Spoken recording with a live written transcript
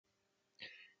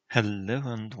Hello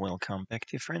and welcome back,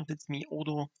 dear friends. It's me,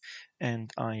 Odo,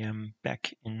 and I am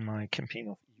back in my campaign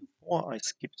of EU4. I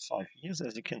skipped 5 years.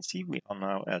 As you can see, we are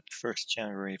now at 1st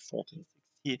January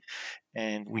 1460,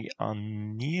 and we are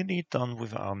nearly done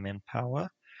with our manpower.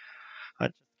 I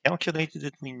just calculated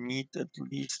that we need at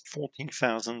least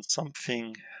 14,000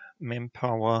 something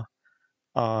manpower,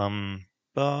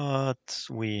 but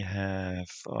we have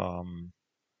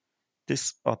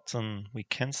this button. We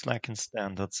can slacken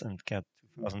standards and get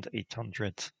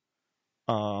 2,800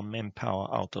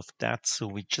 manpower out of that. So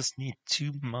we just need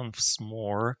 2 months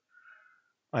more.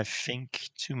 I think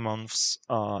 2 months,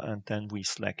 and then we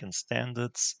slacken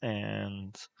standards,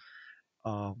 and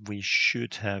we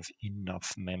should have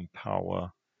enough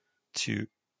manpower to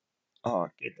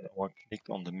get our click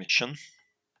on the mission,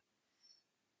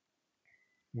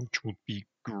 which would be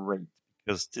great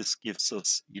because this gives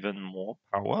us even more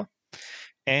power,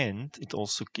 and it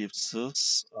also gives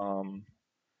us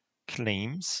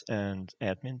claims and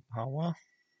admin power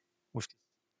with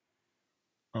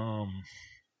um,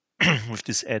 with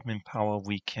this admin power,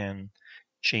 we can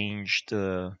change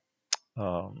the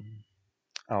our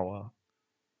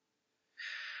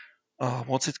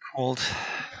what's it called?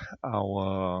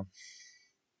 Our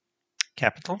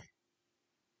capital,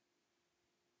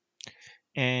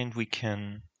 and we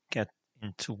can get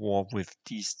into war with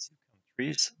these two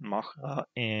countries, Mahra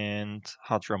and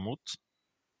Hadramut,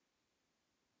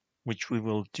 which we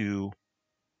will do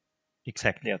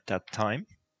exactly at that time.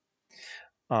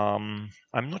 I'm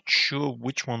not sure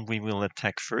which one we will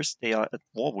attack first. They are at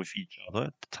war with each other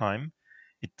at the time.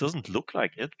 It doesn't look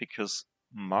like it because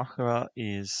Mahra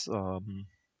is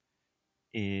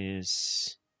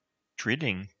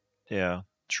drilling their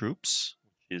troops,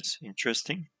 which is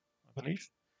interesting, I believe.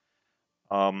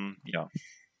 Yeah.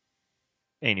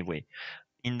 Anyway,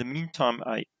 in the meantime,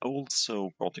 I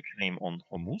also brought a claim on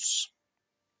Hormuz,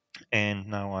 and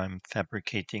now I'm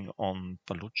fabricating on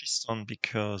Balochistan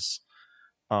because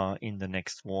in the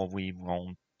next war we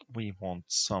want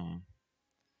some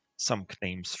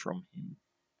claims from him,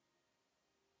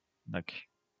 like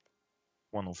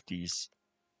one of these.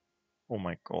 Oh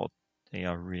my God, they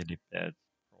are really bad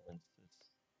provinces.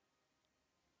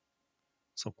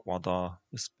 So Quadar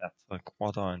is better.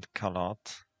 Quadar and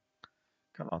Kalat.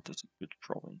 Kalat is a good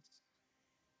province.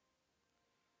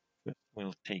 But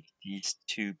we'll take these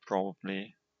two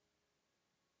probably,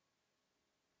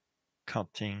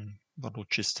 cutting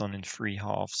Balochistan in 3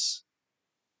 halves.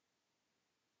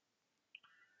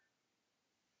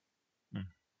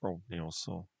 Probably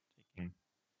also taking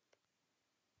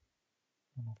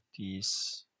one of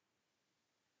these.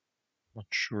 Not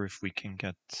sure if we can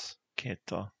get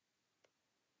Quetta,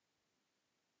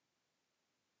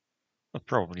 but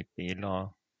probably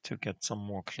Bela to get some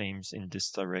more claims in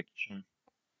this direction.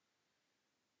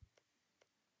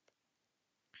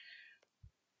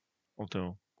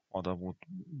 Although Quada would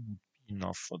be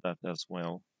enough for that as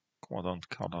well. Quada and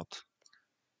Kalat to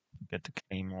get a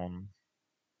claim on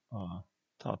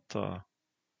that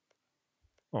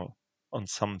or on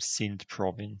some Sindh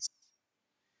province.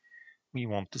 We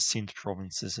want the Sindh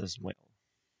provinces as well.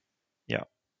 Yeah.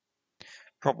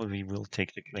 Probably will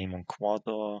take the claim on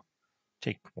Quada,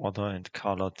 take Quada and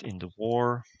Kalat in the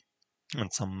war,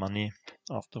 and some money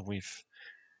after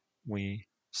we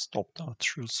stopped our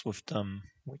truce with them,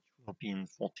 which will be in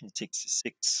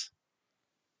 1466.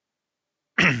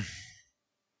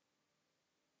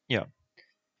 Yeah.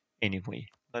 Anyway,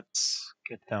 let's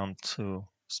get down to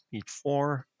speed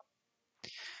 4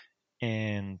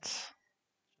 and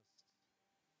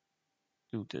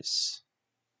do this.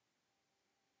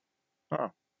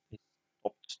 Ah, they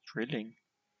stopped drilling.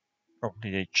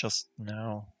 Probably they just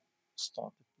now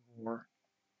started the war.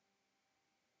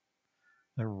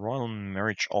 A royal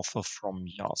marriage offer from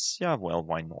Yas. Yeah, well,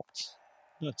 why not?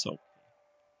 That's okay.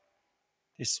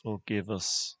 This will give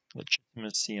us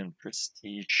legitimacy and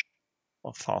prestige,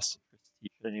 or faster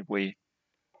prestige anyway.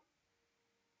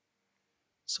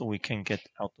 So we can get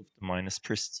out of the minus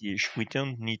prestige. We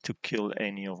don't need to kill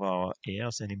any of our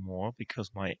heirs anymore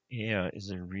because my heir is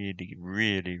a really,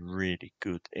 really, really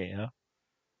good heir.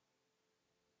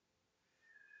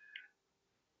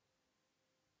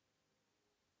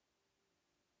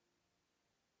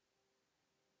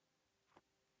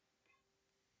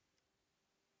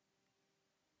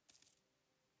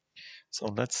 So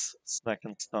let's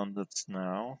slacken standards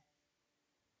now.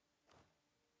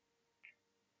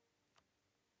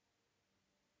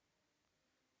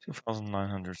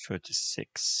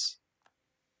 $2,936.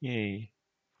 Yay.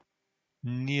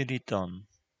 Nearly done.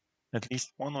 At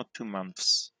least 1 or 2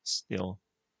 months still.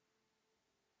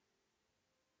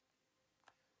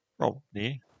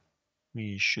 Probably.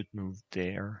 we should move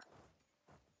there.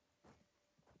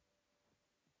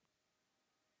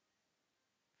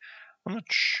 I'm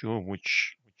not sure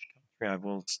which country I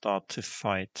will start to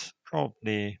fight.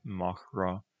 Probably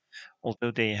Mahra,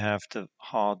 although they have the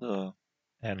harder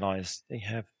allies. They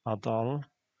have Adal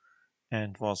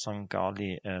and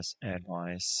Wasangali as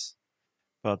allies.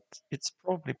 But it's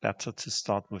probably better to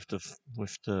start with the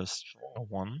stronger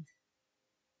one.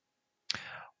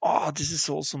 Oh, this is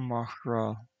also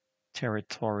Mahra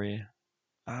territory.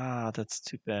 Ah, that's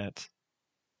too bad.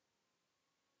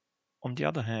 On the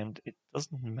other hand, it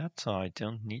doesn't matter. I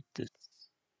don't need this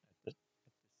at this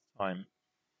time.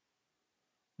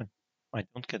 I, I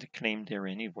don't get a claim there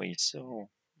anyway, so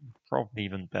probably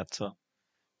even better.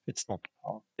 If it's not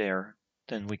part there,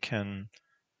 then we can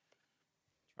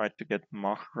try to get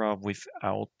Mahra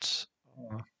without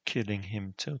killing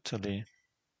him totally.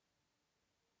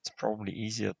 It's probably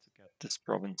easier to get this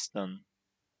province done.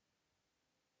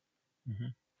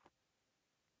 Mhm.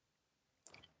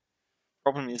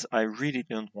 Problem is, I really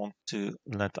don't want to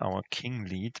let our king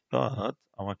lead, but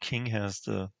our king has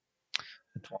the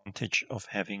advantage of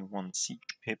having one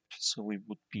siege pip, so we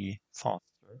would be faster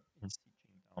in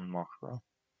sieging down Mahra.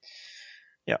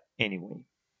 Yeah, anyway.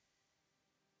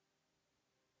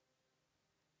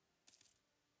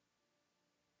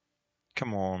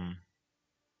 Come on.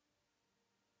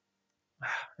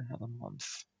 Another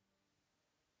month.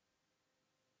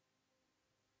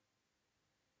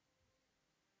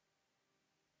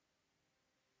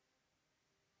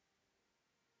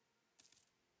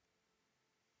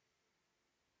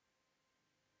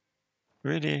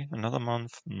 Really? Another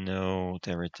month? No,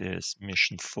 there it is.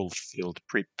 Mission fulfilled.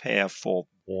 Prepare for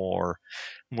war.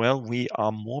 Well, we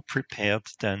are more prepared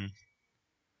than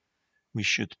we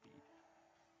should be.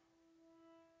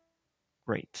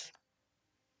 Great.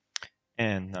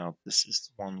 And now this is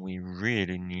the one we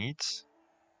really need.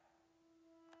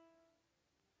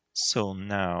 So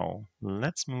now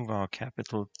let's move our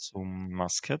capital to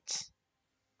Muscat.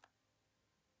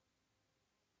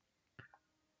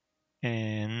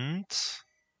 And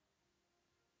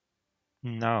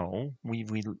now we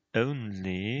will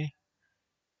only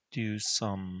do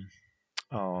some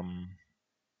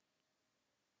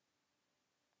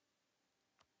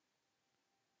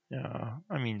yeah,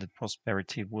 I mean the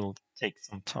prosperity will take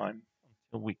some time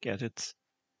until we get it.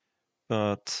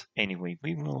 But anyway,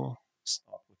 we will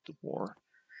start with the war.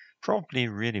 Probably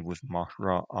really with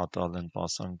Mahra, Adal and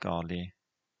Basangali.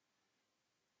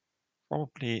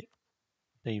 Probably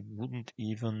they wouldn't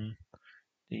even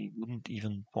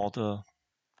bother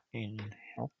in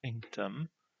helping them.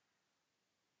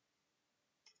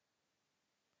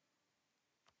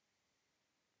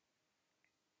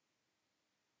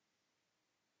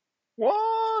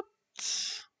 What?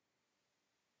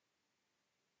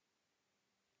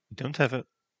 We don't have a.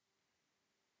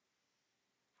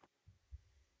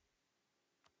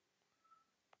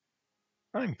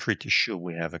 I'm pretty sure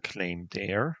we have a claim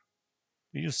there.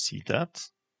 Do you see that?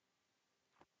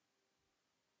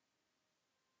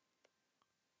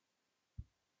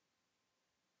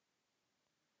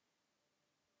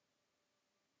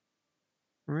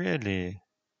 Really?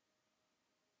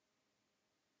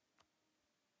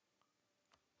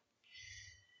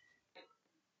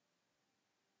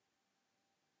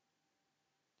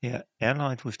 They are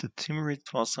allied with the Timurid,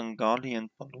 Wasangali, and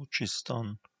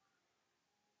Balochistan.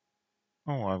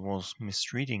 Oh, I was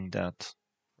misreading that.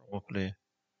 Probably.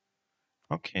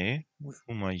 Okay, with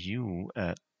whom are you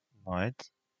allied?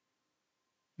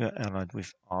 You're allied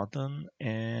with Aden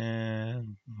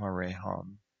and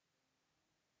Marehan.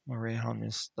 Marehan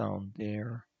is down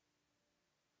there.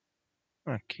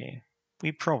 Okay.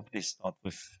 We probably start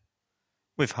with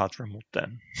Hadramut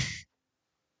then.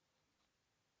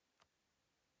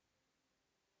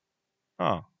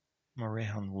 Ah,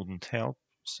 Marehan wouldn't help,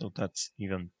 so that's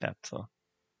even better.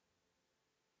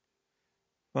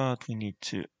 But we need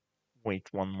to wait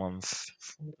 1 month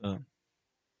for the.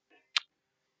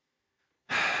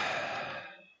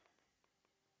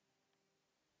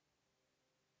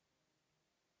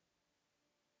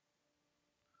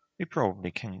 We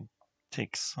probably can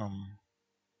take some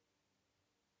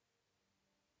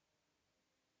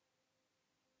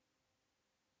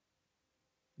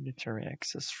military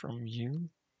access from you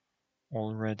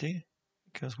already,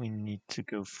 because we need to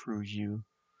go through you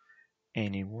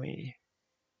anyway.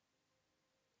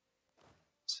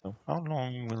 So how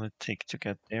long will it take to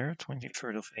get there?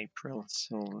 23rd of April.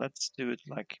 So let's do it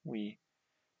like we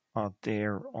are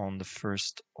there on the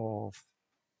 1st of,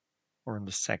 or on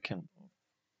the 2nd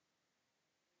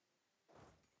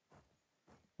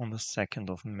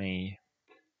of May.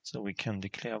 So we can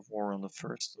declare war on the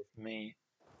 1st of May.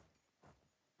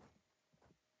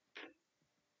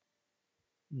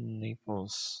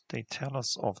 Naples. They tell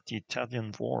us of the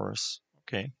Italian wars.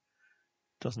 Okay.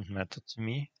 Doesn't matter to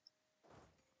me.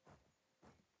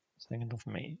 2nd of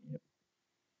May. Yep.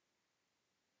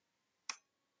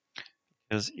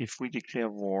 Because if we declare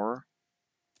war,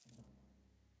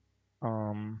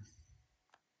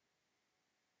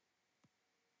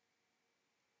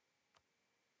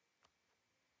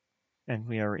 and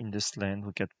we are in this land,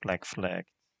 we get black flag.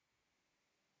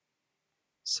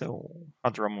 So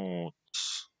Hadramut.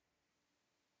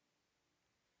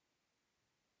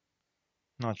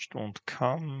 Nudge won't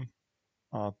come.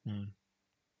 Aden.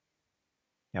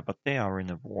 Yeah, but they are in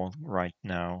a war right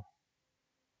now.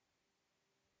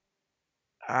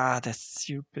 That's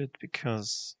stupid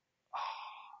because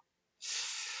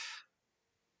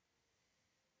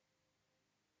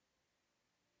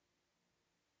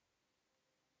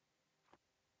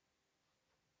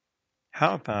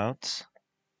how about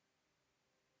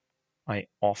I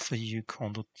offer you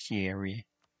condottieri?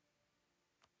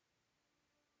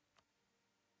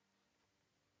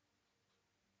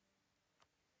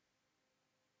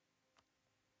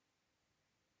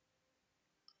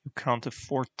 You can't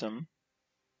afford them?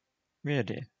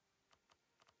 Really?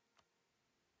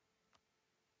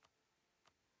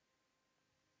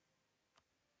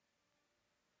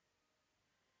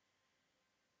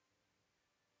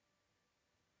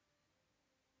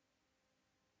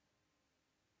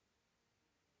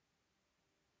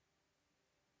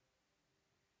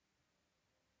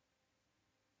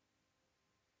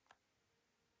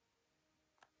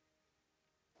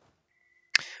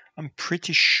 I'm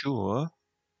pretty sure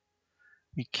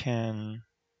we can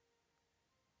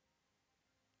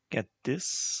get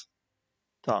this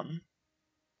done.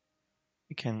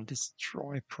 We can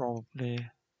destroy probably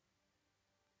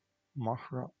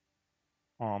Mahra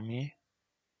army.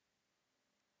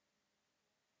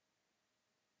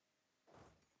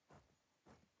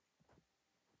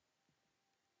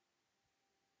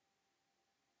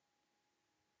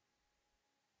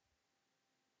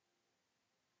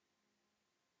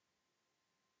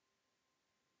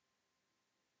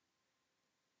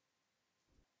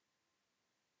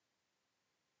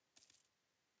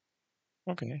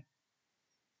 Okay.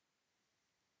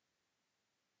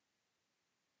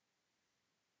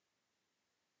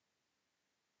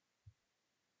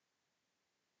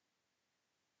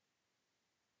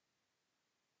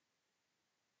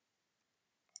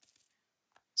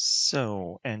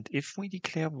 So, and if we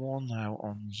declare war now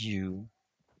on you,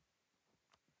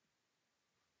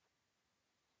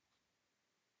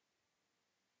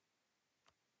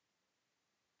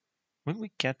 will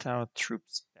we get our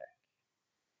troops back?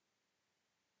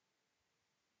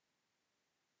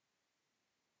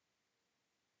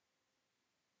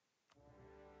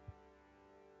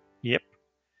 Yep.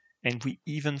 And we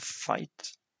even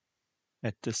fight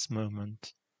at this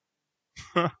moment.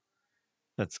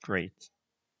 That's great.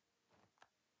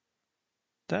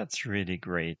 That's really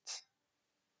great.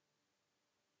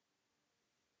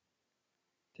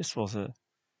 This was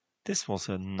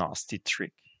a nasty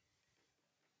trick.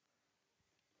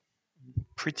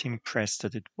 Pretty impressed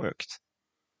that it worked.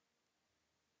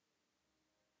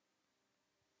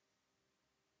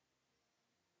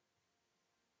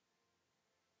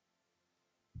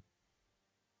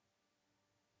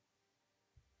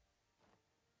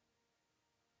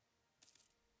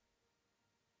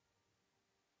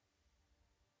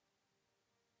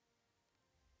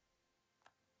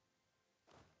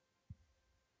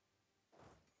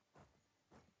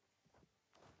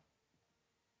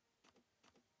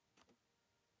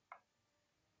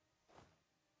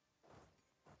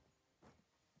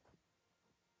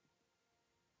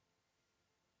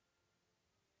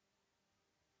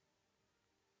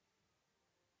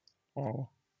 Oh,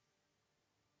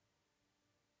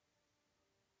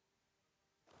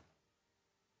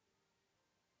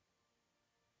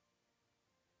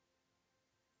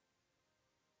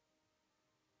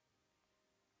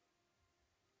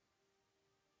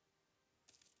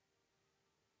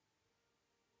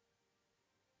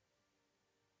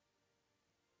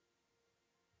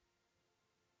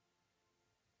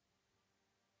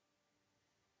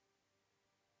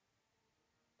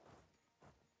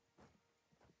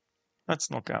 let's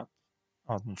knock out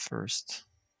Aden first.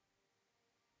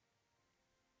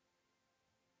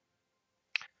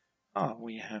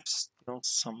 We have still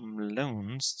some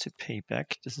loans to pay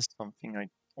back. This is something I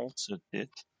also did.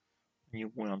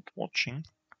 You weren't watching.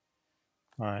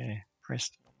 I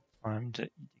pressed one time the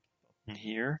edict button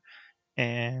here,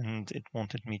 and it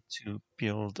wanted me to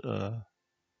build a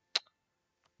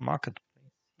marketplace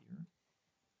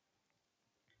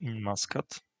here in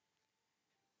Muscat.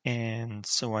 And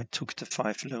so I took the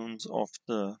 5 loans of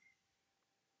the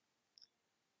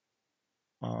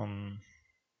of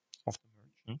the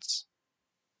merchants.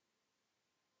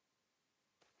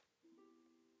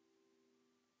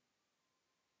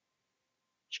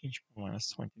 Change minus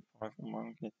 25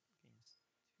 among it against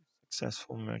two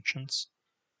successful merchants.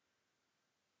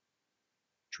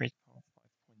 Trade power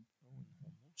 5.0 in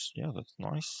Hormuz. Yeah, that's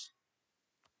nice.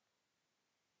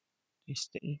 They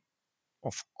stay.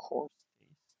 Of course they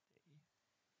stay.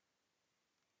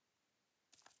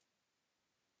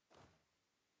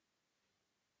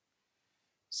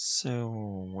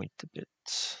 So, wait a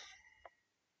bit.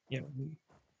 Yeah,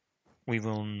 we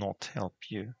will not help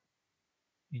you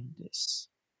in this.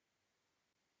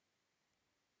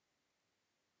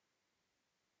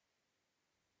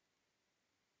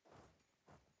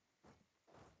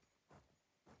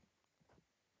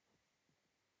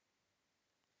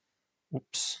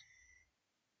 Oops.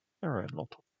 There are a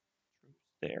lot of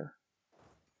troops there.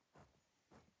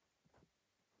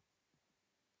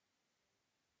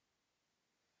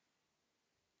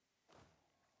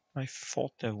 I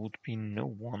thought there would be no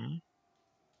one.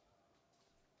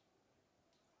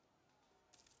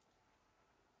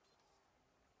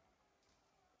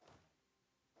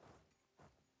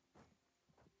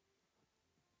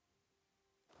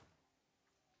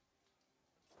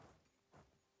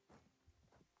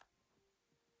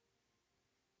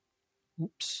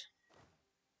 Oops.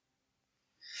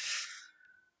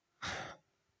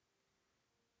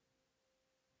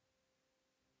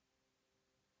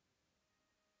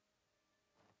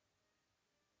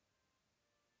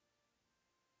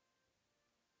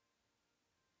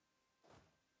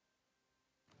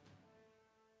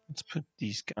 Let's put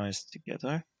these guys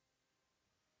together.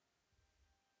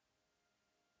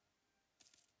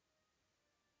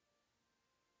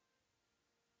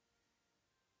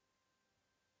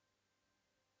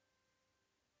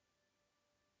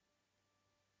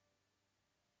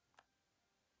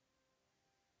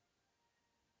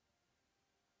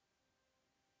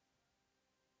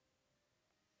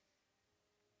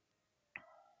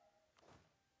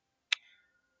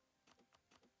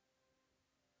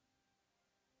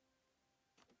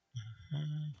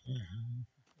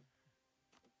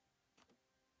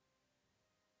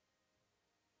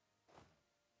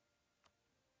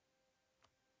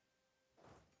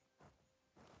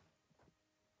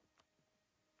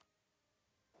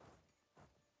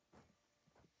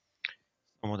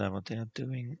 Whatever they're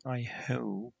doing, I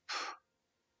hope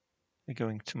they're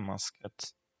going to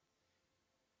Muscat.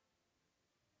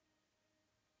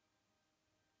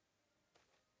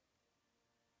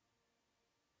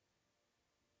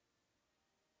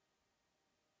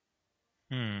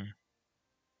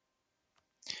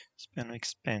 Spend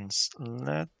expense.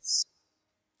 Let's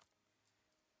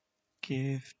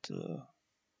give the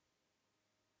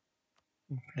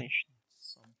inflation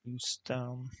some boost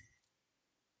down.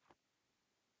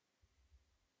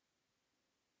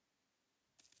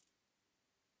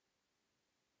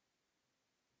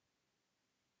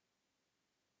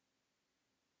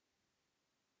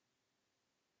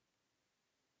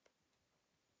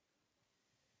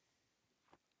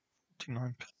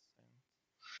 .49%.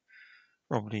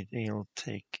 Probably they'll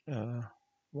take a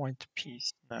white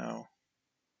piece now.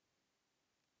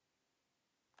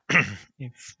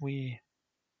 If we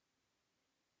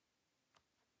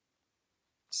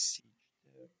siege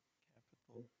the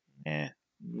capital.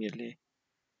 Really.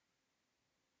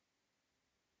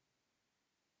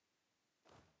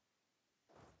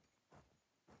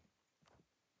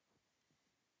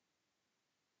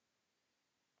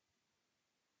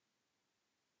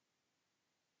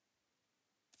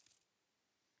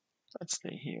 Let's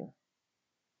stay here.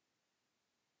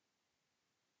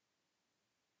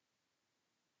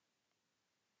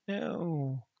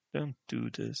 No, don't do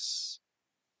this.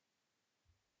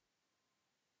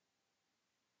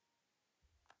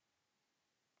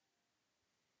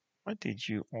 Why did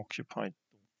you occupy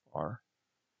Dhofar,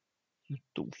 you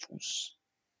dofus?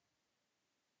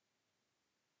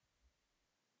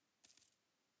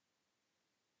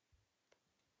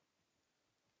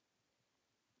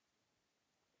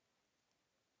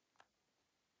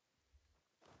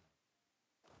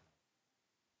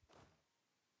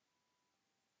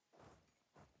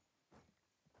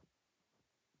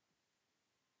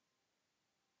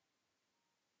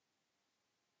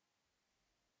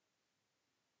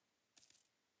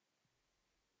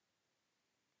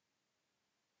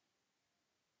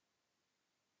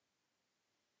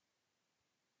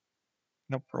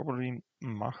 No, probably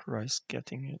Mahra is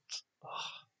getting it.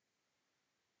 Ugh,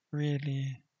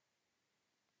 really?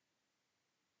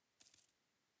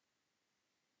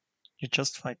 You're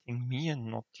just fighting me and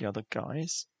not the other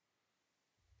guys?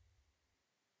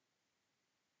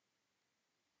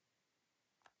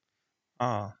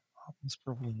 Aden's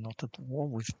probably not at war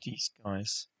with these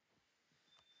guys.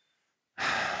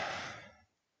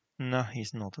 No,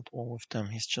 he's not at war with them.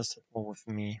 He's just at war with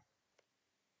me.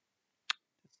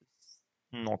 This is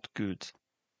not good.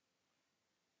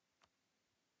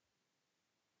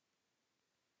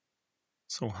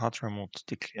 So Hadramut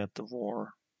declared the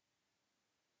war.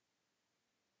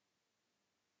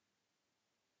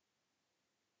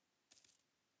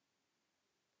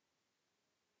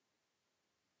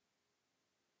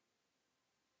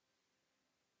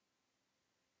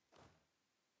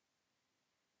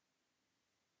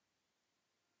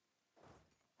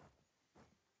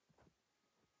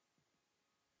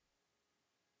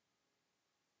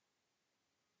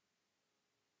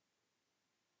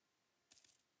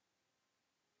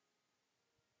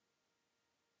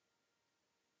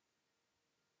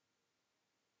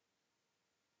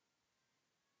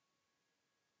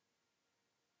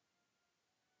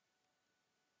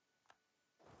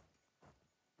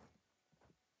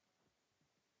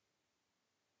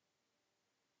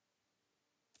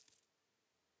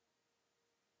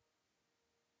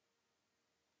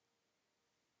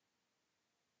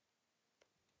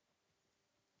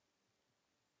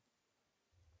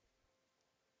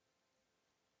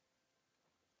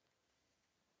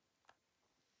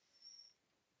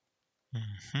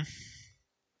 Mm-hmm.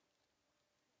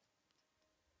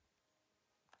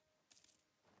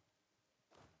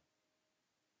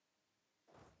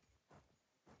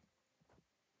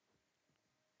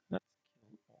 Let's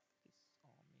kill off this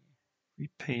army.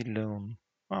 Repay loan.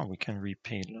 Oh, we can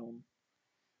repay loan.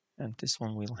 And this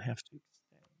one we'll have to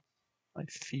extend, I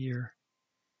fear.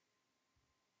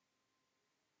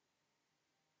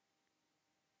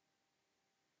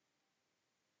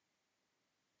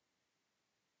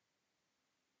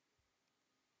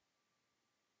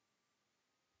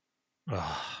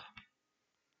 Ah.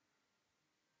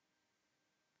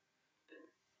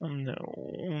 Oh no,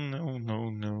 no, no,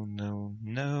 no, no,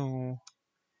 no.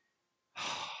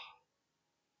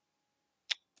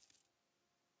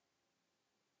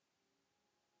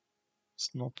 It's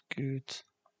not good.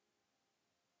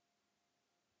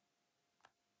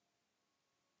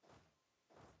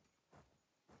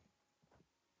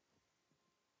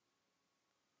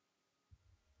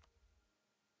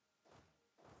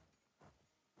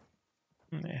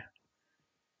 Nah,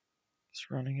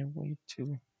 it's running away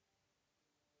too.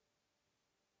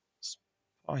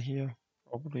 Spar here,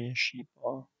 probably a sea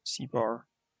bar.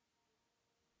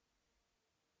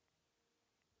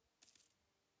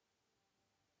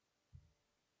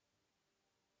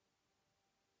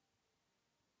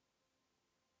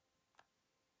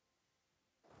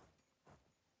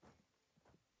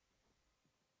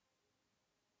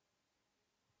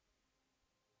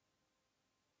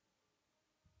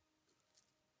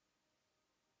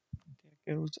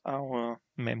 There goes our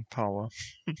manpower.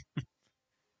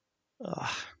 Ugh.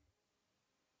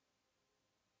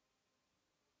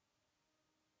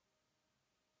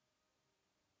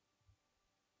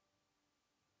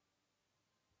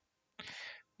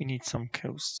 We need some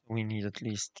coast. We need at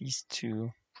least these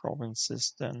two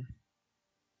provinces then.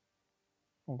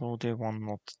 Although they were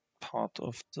not part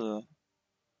of the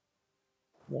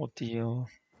war deal.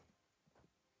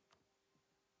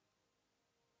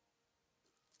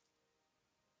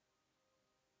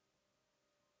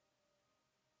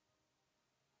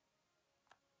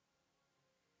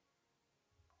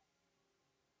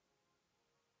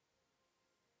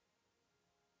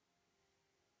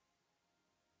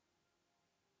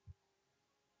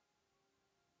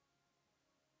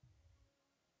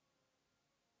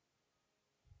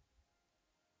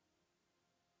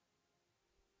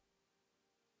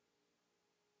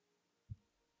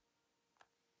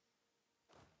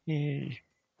 Yay.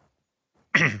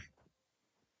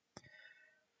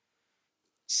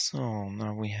 So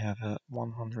now we have a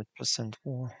 100%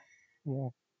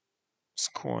 war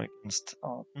score against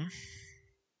Aden.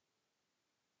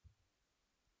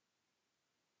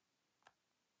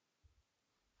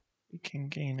 We can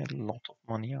gain a lot of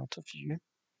money out of you.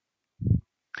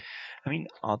 I mean,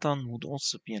 Aden would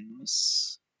also be a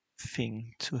nice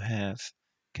thing to have.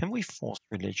 Can we force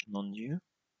religion on you?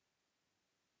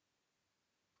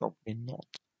 Probably not.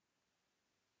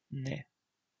 Nah,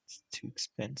 it's too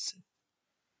expensive.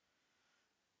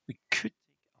 We could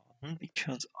take Aden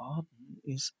because Aden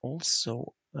is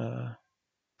also a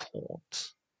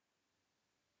port.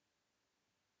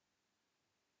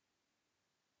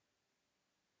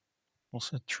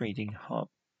 Also a trading hub.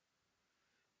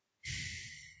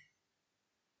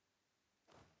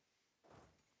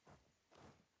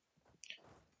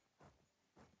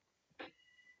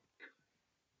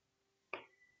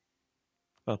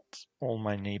 but all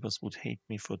my neighbors would hate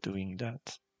me for doing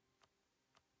that.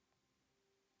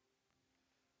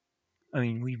 I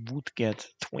mean, we would get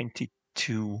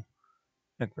 22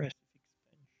 aggressive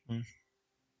expansion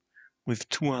with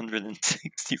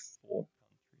 264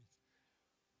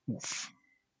 countries. Oof.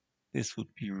 This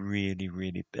would be really,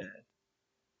 really bad.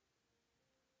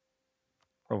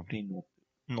 Probably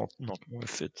not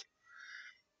worth it.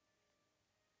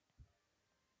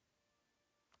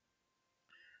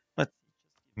 Let's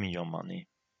just give me your money.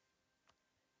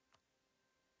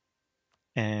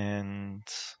 And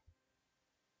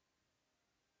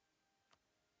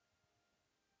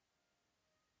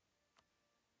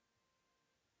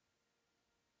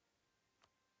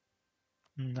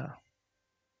no.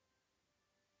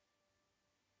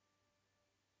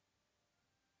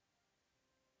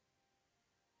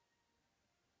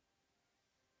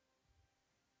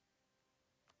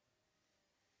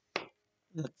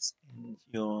 Let's end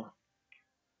your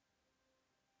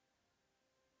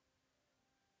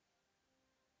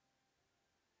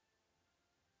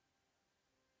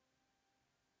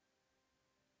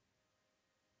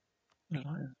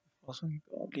alliance with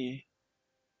Osengadi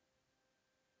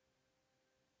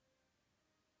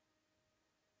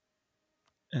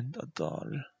and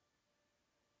Adal.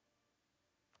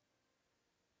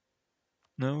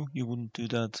 No, you wouldn't do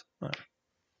that. No.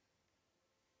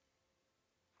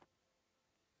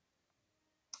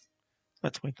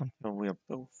 Let's wait until we are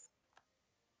both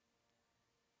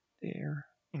there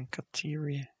in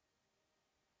Katiri.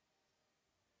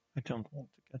 I don't want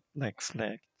to get black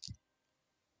flagged.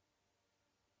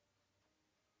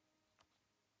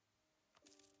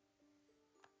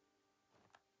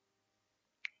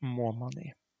 More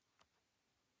money.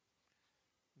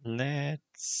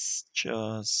 Let's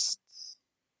just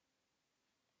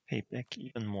pay back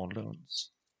even more loans.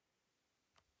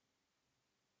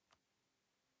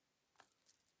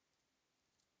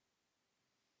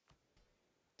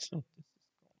 So this is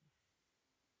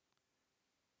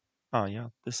gone. Ah, yeah,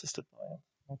 this is the dial,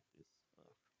 not this.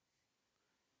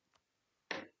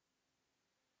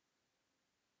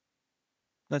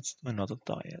 Let's do another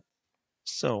diet.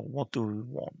 So, what do we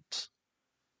want?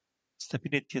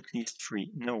 Stability at least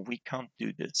 3. No, we can't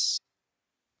do this.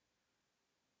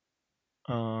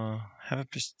 Have a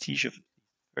prestige of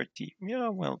 30. Yeah,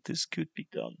 well, this could be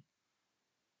done.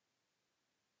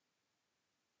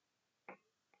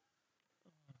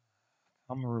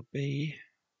 Amr Bay.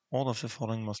 All of the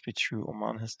following must be true.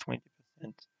 Oman has 20%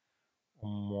 or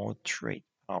more trade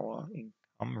power in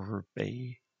Amr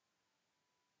Bay.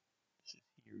 This is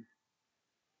here.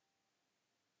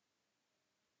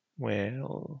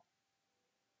 Well,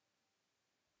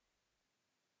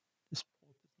 this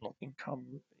port is not in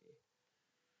Amr Bay.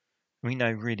 I mean, I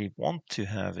really want to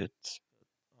have it,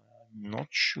 but I'm not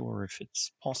sure if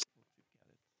it's possible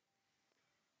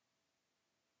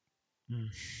to get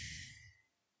it.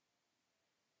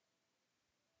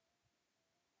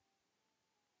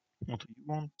 What do you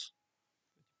want?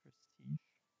 Prestige.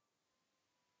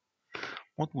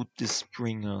 What would this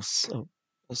bring us?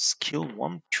 A skill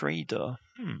 1 trader.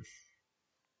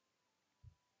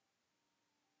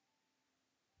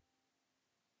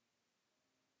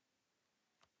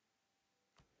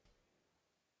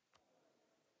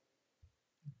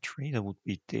 Trader would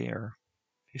be there.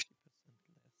 50% less.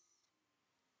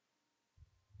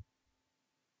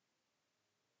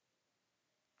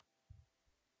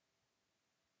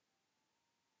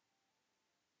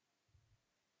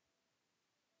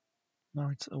 Now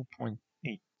it's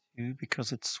 0.82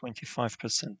 because it's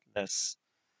 25% less.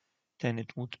 Then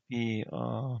it would be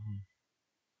about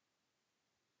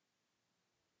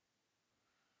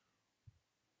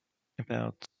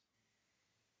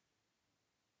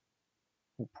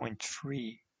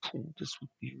 0.3. Ooh, this would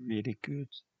be really good.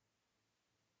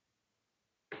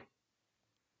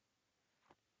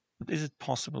 But is it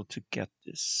possible to get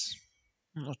this?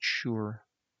 I'm not sure.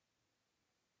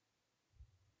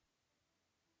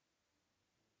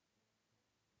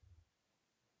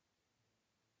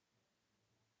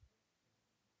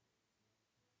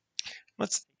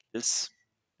 Let's take this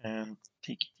and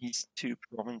take these 2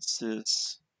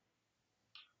 provinces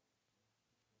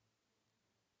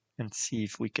and see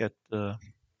if we get the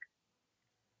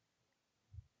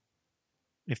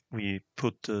if we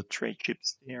put the trade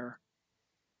ships there.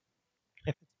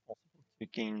 If it's possible to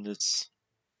gain this.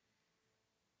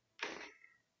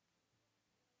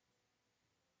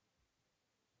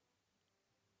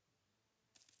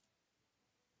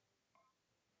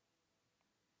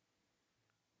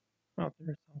 Oh,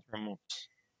 there's Hadramut.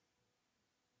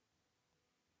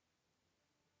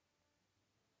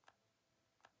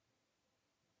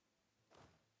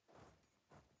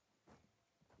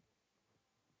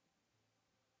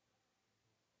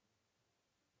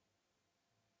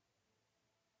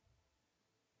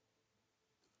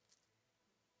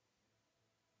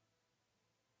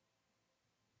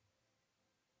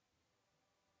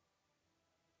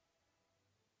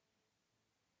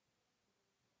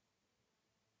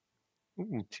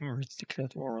 Ooh, Timurids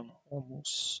declared war on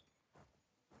Hormuz.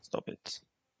 Stop it.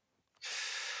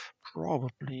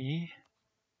 Probably.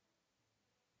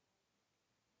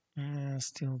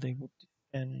 Still, they would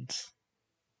defend.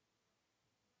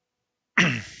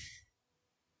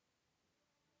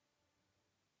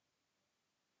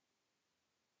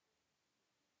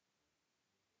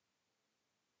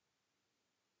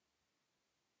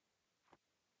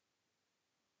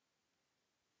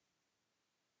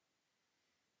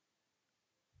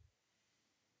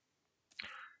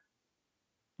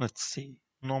 Let's see.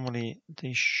 Normally,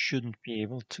 they shouldn't be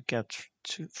able to get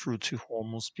through to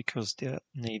Hormuz because their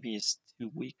navy is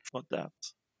too weak for that.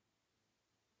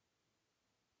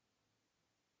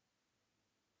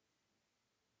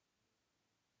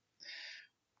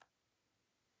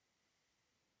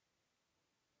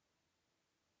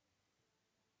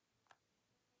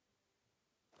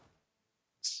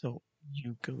 So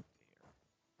you go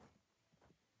there.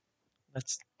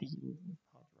 Let's deal with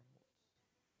Hadramut.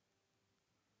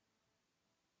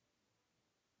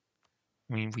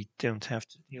 I mean, we don't have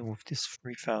to deal with this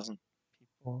 3,000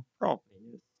 people. Probably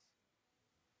yes.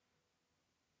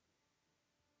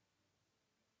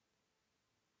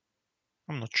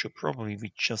 I'm not sure. Probably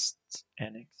we just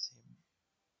annex him.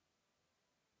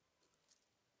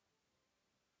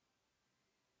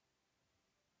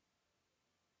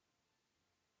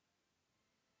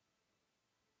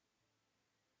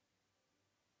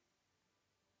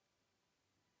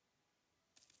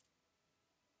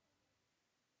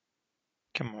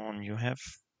 Come on, you have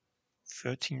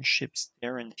 13 ships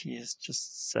there and he has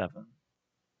just 7.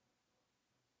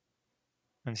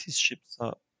 And his ships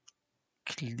are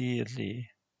clearly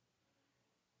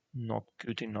not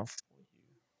good enough for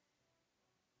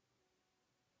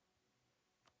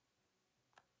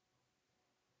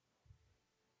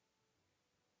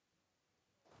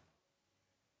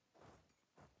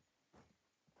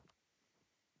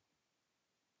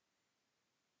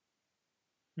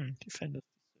you. Defenders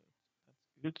desert.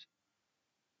 That's good.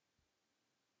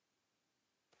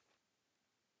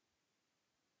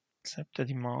 Accept the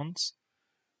demands.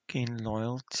 Gain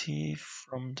loyalty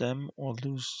from them or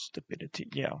lose stability.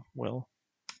 Yeah, well,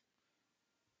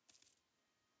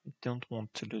 we don't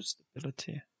want to lose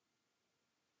stability.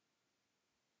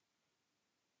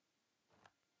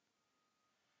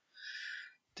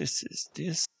 This is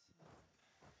this.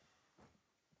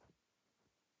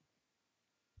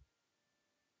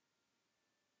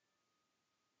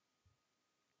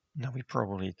 No, we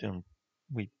probably don't.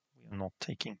 We are not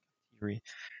taking theory.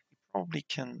 We probably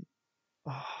can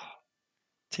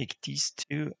take these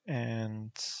two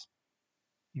and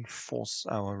enforce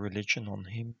our religion on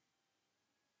him.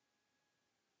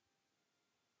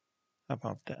 How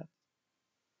about that?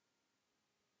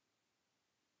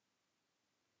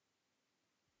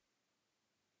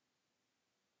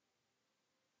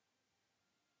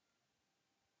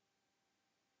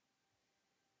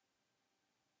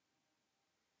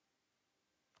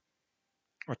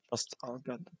 Or just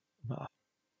Algad? Nah,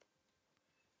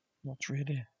 not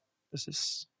really. This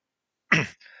is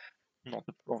not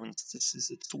a province. This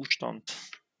is a Zustand.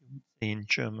 You would say in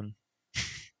German.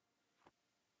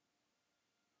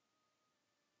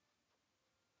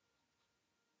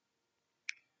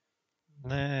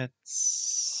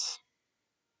 Let's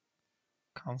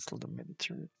cancel the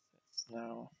military access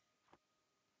now.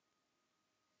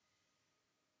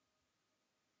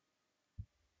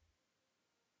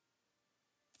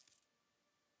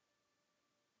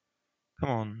 Come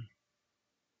on,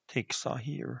 take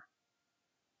Sahir.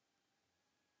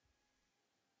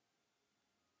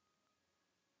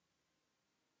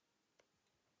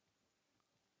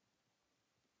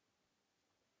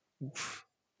 Oof,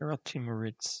 there are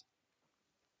Timurids.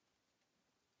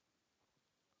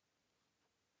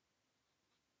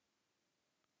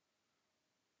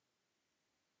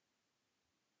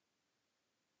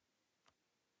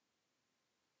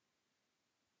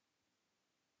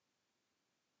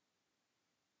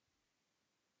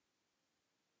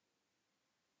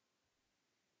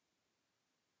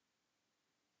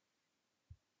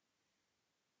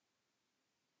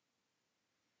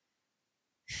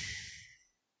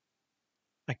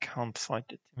 I can't fight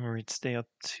the Timurids. They are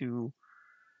too.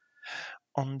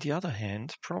 On the other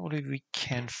hand, probably we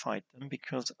can fight them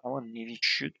because our navy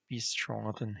should be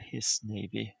stronger than his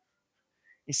navy,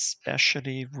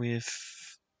 especially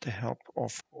with the help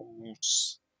of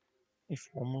Hormuz. If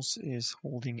Hormuz is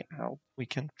holding out, we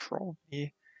can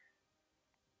probably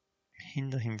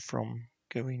hinder him from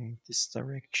going this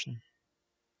direction.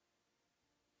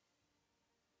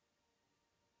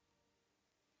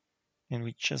 And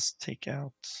we just take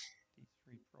out these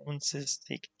 3 provinces,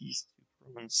 take these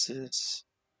 2 provinces.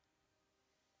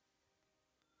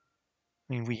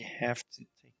 mean, we have to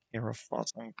take care of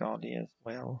Vasangali as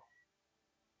well.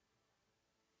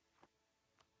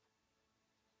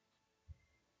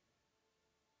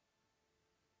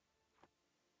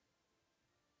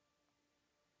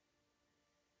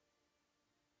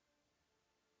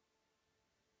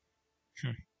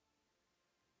 Hmm.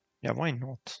 Yeah, why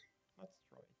not? Let's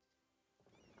try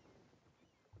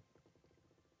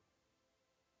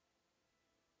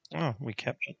it. Oh, we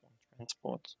captured one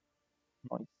transport.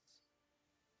 Nice.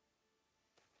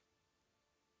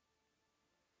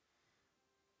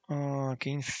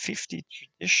 Gain 50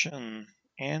 tradition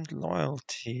and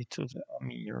loyalty to the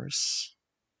Amirs.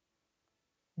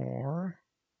 Or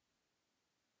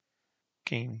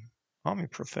gain army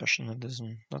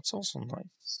professionalism. That's also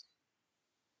nice.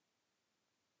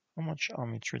 How much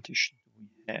army tradition do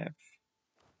we have?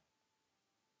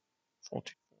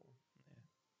 44.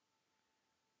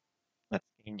 Yeah. Let's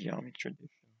gain the army tradition.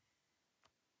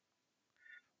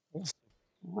 Also,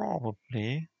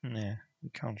 probably, nah, we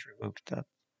can't revoke that,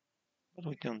 but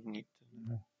we don't need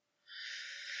to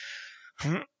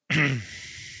know.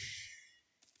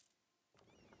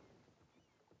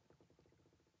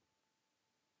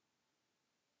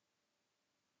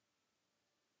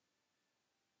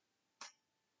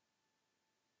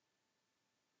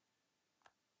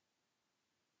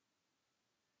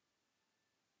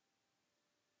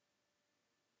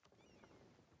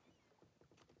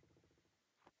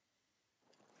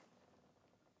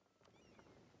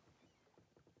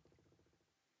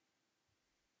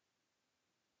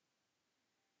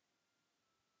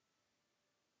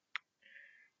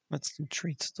 Let's do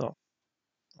trade stuff.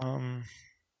 Um,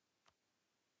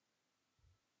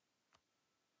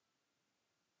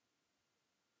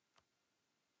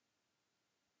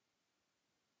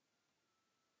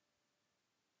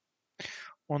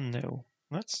 oh no,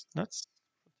 let's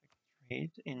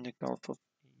trade in the Gulf of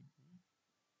Aden.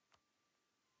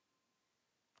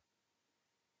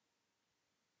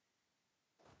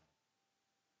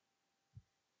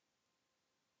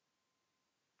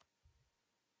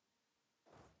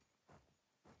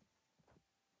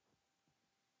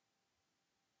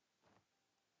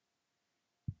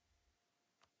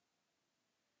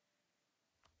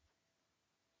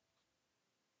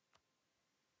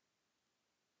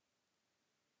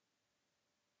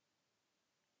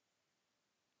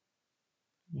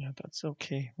 Yeah, that's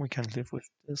okay. We can live with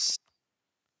this.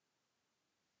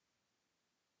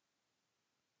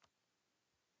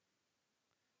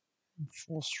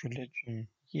 Enforced religion.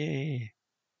 Yay.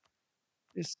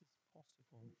 This is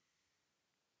possible.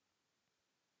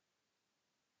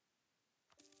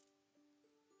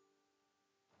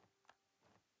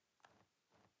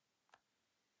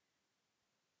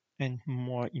 And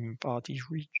more embodied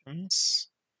regions.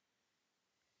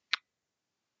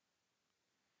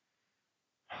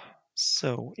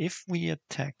 So if we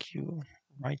attack you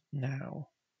right now,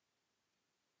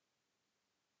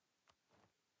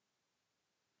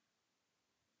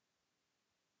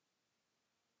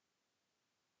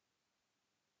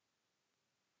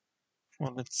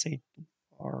 for let's say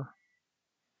our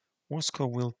Moscow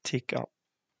will tick up.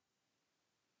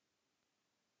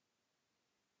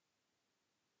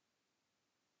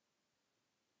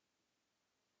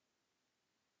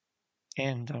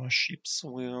 And our ships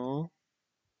will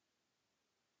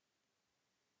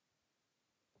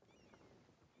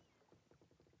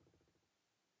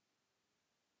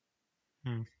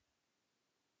hmm,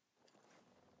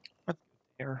 let's go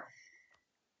there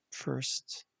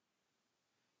first.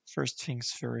 First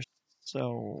things first.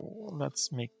 So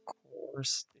let's make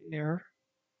course there.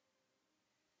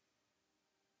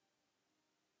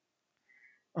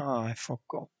 Ah, I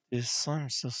forgot this. I'm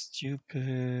so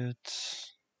stupid.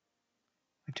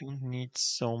 I don't need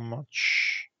so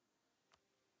much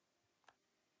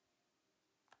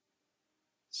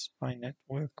spy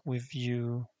network with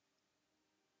you.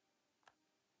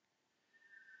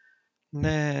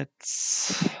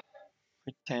 Let's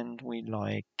pretend we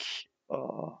like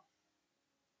uh,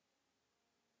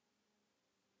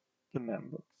 the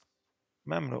Mamluks.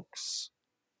 Mamluks,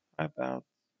 how about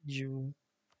you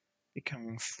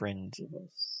becoming friends of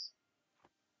us?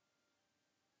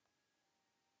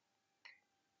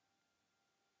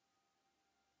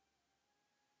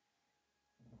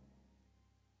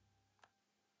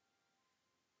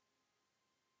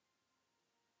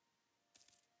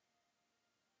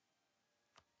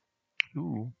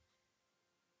 Ooh,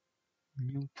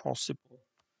 new possible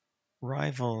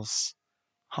rivals.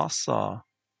 Hassa,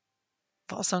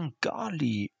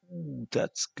 Vasangali. Ooh,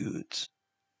 that's good.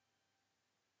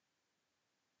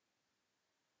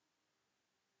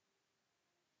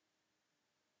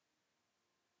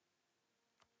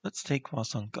 Let's take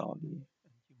Vasangali.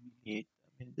 need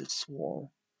them in this war.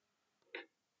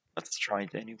 Let's try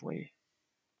it anyway.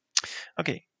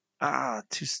 Okay.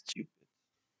 Too stupid.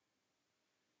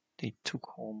 They took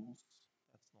Homs.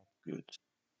 That's not good.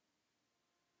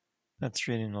 That's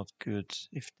really not good.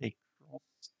 If they cross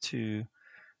to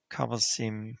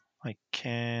Kavasim, I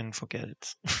can forget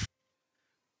it.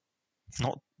 It's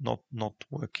not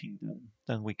working then.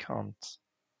 Then we can't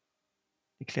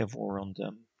declare war on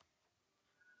them.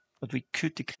 But we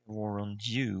could declare war on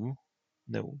you.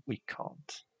 No, we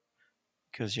can't.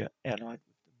 Because you're allied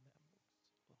with the Mamluks.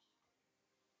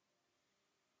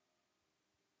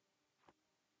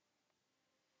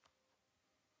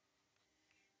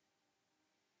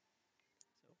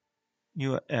 So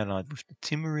you are allied with the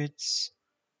Timurids,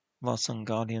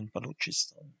 Vasangali and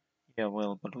Balochistan. Yeah,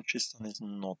 well, Balochistan is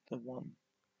not the one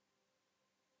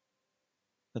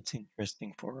that's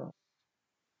interesting for us.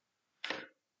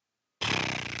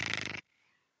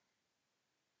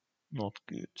 Not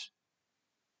good.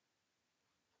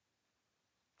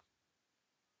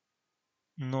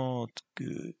 Not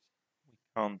good.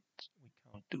 Can't we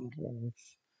can't do war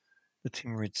with the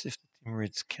Timurids if the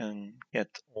Timurids can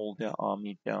get all their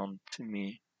army down to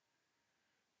me.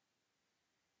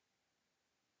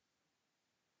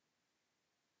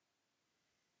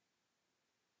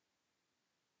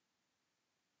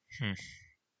 Hmm.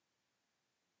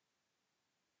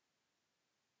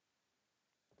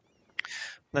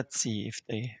 Let's see if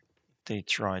they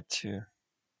try to.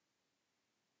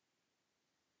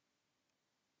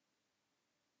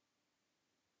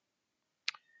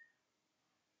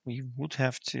 We would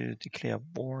have to declare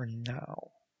war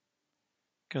now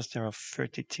because there are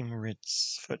 30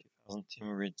 Timurids, 30,000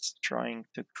 Timurids trying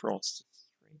to cross the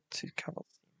strait to Kavalsim.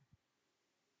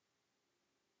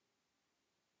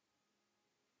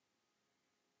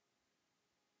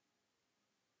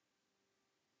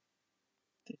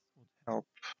 This would help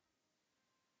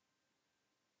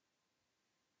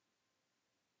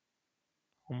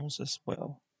almost as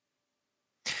well.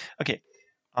 Okay,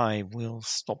 I will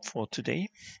stop for today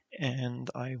and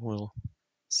I will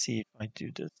see if I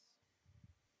do this.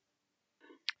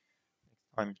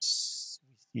 Next time we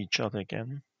see each other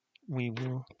again, we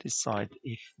will decide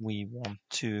if we want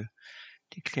to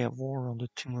declare war on the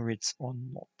Timurids or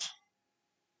not.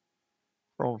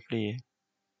 Probably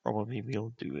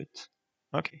we'll do it.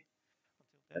 Okay.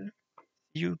 Until then,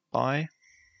 see you. Bye.